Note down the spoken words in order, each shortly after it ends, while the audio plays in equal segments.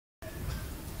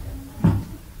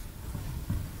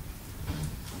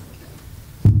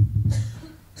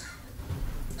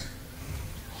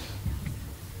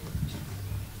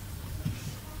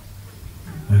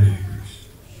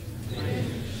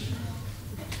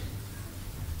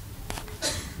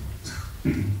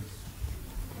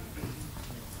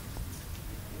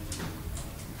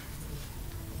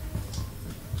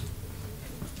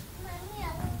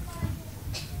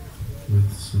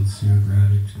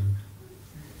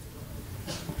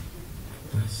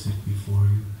sit before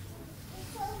you.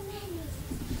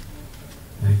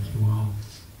 Thank you all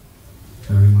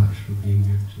very much for being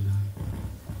here tonight.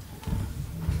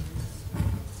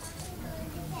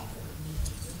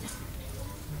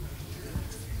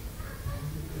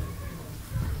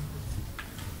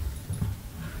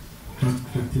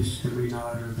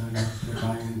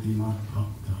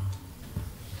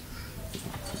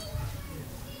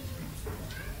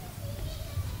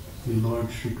 The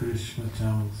Lord Shri Krishna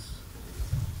tells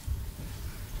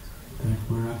that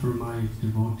wherever my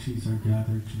devotees are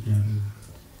gathered together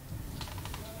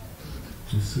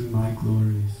to sing my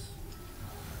glories,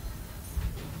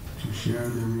 to share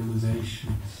their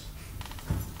realizations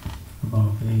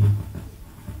about me,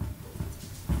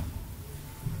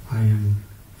 I am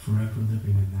forever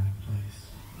living in that place.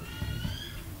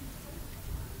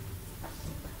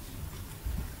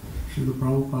 Srila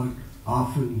Prabhupada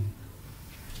often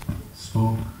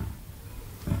spoke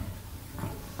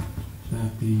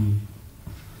that the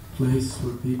place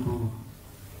where people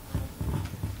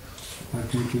are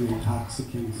taking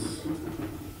intoxicants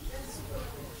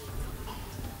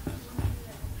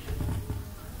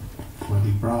or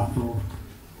the brothel,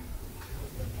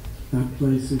 that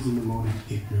place is in the mode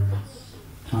of ignorance,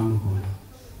 tamaguna.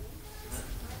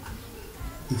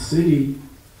 The city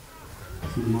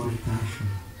is in the mode of passion,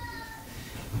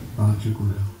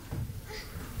 rajaguna.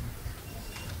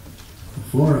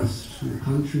 The forest and the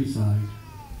countryside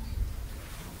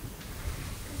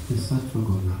is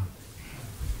sattvaguna,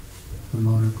 the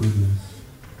mode of goodness.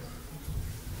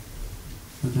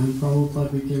 But then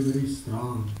Prabhupada became very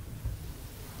strong.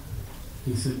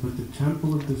 He said, but the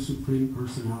temple of the Supreme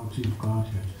Personality of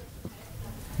Godhead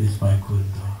is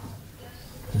Vaikuntha,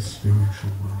 the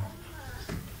spiritual world.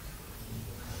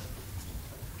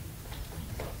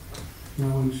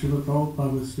 Now when Srila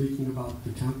Prabhupada was speaking about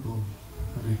the temple,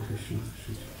 Hare Krishna,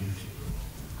 Shri Chaitanya,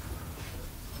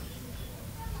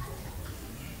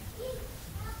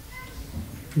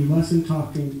 he wasn't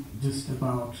talking just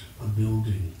about a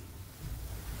building.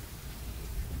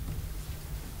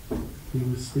 He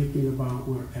was speaking about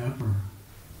wherever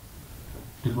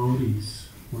devotees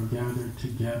were gathered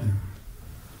together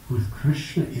with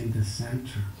Krishna in the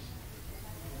center.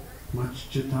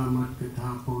 Machchata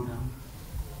matkata podam.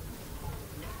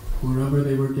 Wherever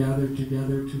they were gathered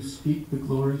together to speak the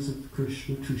glories of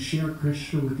Krishna, to share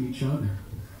Krishna with each other,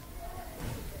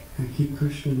 and keep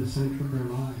Krishna in the center of their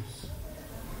lives.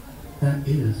 That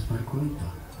is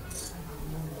Vaikuntha.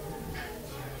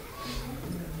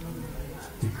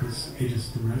 Because it is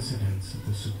the residence of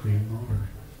the Supreme Lord.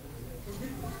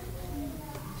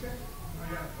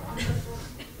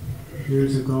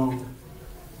 Years ago,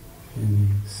 in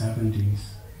the 70s,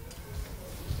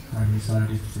 I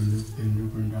resided in New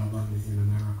Vrindavan in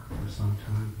America for some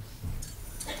time.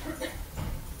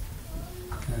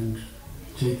 And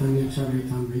Chaitanya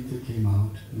Charitamrita came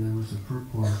out, and there was a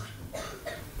purport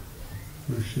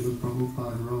where Srila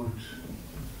Prabhupada wrote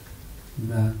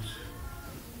that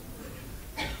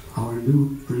our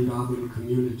new Vrindavan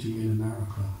community in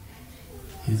America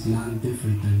is none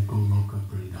different than Goloka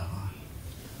Vrindavan,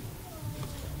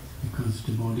 because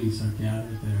devotees are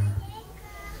gathered there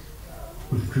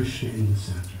with Krishna in the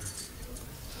center.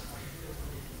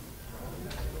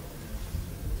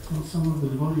 Well, some of the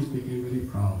devotees became very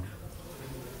proud.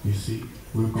 You see,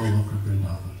 we're Goloka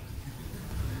Vrindavan.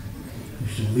 You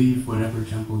should leave whatever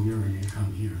temple you're in and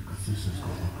come here, because this is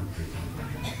Goloka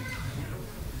Vrindavan.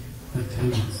 That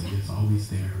tendency is always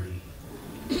there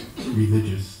in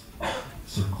religious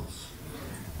circles.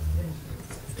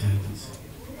 The tendency.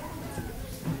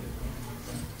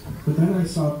 But then I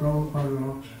saw Prabhupada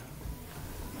wrote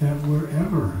that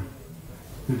wherever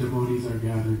the devotees are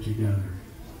gathered together,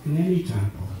 in any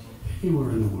temple, anywhere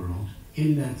in the world,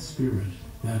 in that spirit,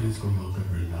 that is Goloka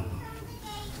Vrindavan.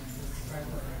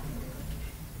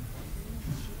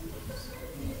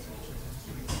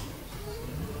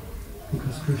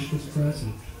 Because Krishna is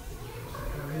present.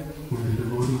 When the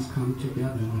devotees come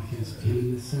together with his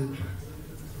in the center.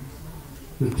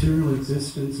 Material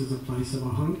existence is a place of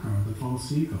ahankara, the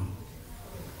false ego,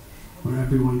 where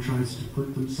everyone tries to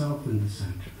put themselves in the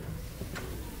center.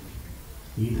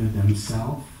 Either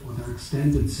themselves or their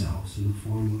extended selves in the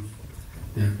form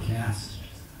of their caste,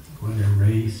 or their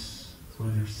race, or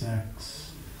their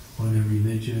sex, or their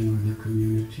religion, or their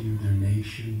community, or their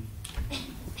nation.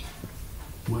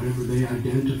 Whatever they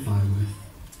identify with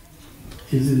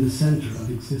is in the center of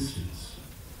existence.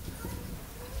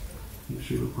 And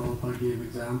Srila Prabhupada gave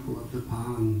example of the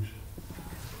pond.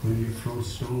 When you throw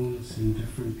stones in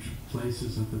different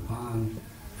places of the pond,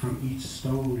 from each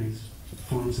stone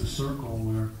forms a circle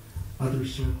where other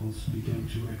circles begin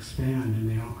to expand and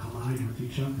they all collide with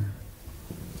each other.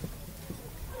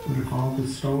 But if all the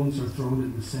stones are thrown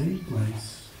in the same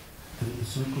place, then the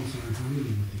circles are in harmony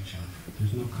with each other.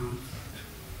 There's no conflict.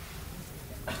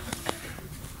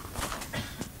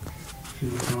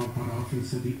 Srila Prabhupada often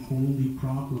said the only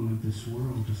problem of this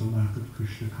world is a lack of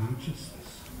Krishna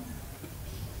consciousness.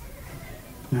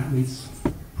 That means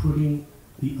putting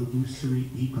the illusory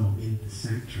ego in the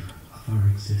center of our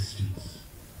existence.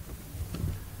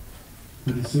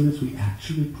 But as soon as we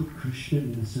actually put Krishna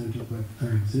in the center of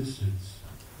our existence,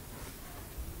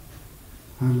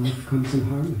 our life comes in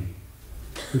harmony.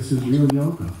 This is real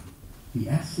yoga, the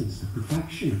essence, the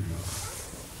perfection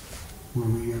of yoga,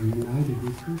 where we are united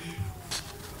with Krishna.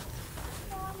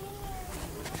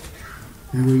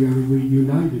 And we are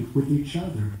reunited with each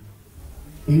other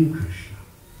in Krishna.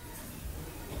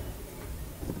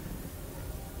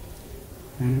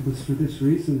 And it was for this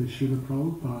reason that Srila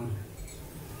Prabhupada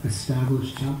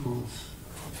established temples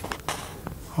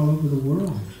all over the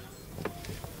world.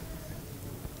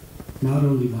 Not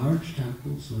only large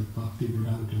temples like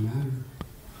Bhaktivedanta Manor,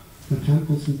 but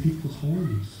temples in people's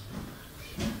homes,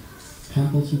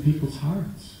 temples in people's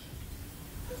hearts.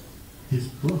 His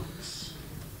books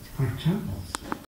are temples.